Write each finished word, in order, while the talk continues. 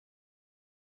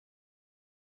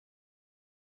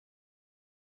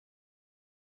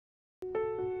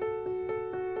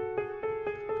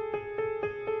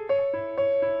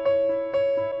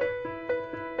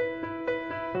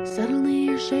Suddenly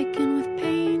you're shaken with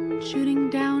pain, shooting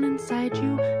down inside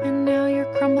you, and now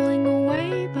you're crumbling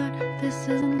away. But this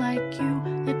isn't like you,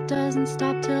 it doesn't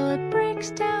stop till it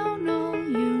breaks down. All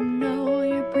you know,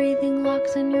 your breathing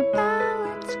locks and your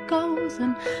balance goes,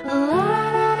 and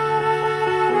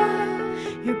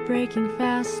you're breaking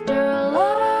faster.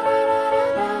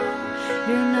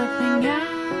 You're nothing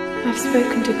else. I've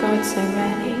spoken to God so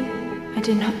rarely, I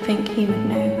did not think He would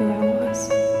know who I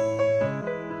was.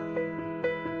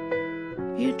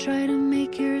 You try to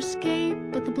make your escape,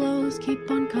 but the blows keep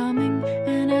on coming,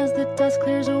 and as the dust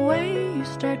clears away, you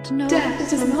start to know Death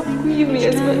does not grieve me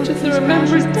as much as the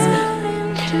remembrance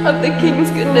of the King's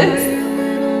goodness. A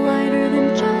little lighter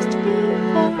than just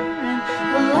before,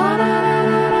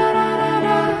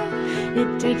 and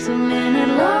it takes a minute,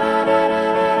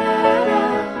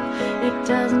 it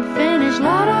doesn't finish,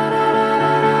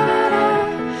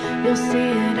 you'll see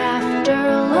it after,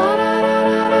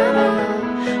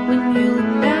 when you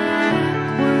look backwards.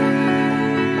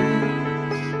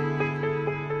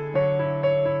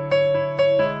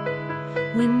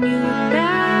 When you look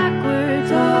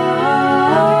backwards,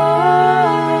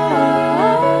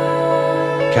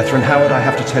 Kathryn, how would I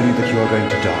have to tell you that you are going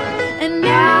to die? and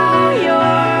now your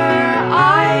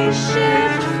eyes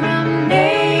shift from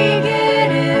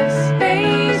negative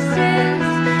spaces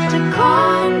to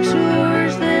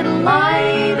contours that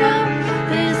light up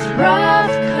this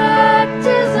rough cut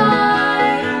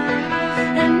design.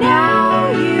 And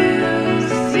now you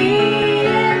see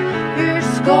it, your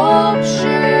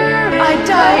sculpture. I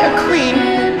die a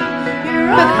queen,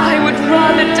 but I would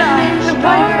rather die the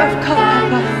wife of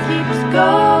Collab. Keeps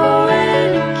going,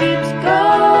 it keeps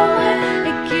going,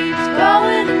 it keeps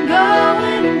going and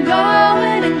going and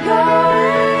going and going.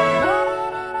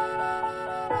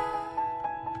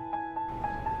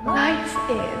 Life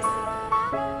is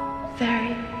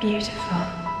very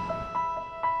beautiful.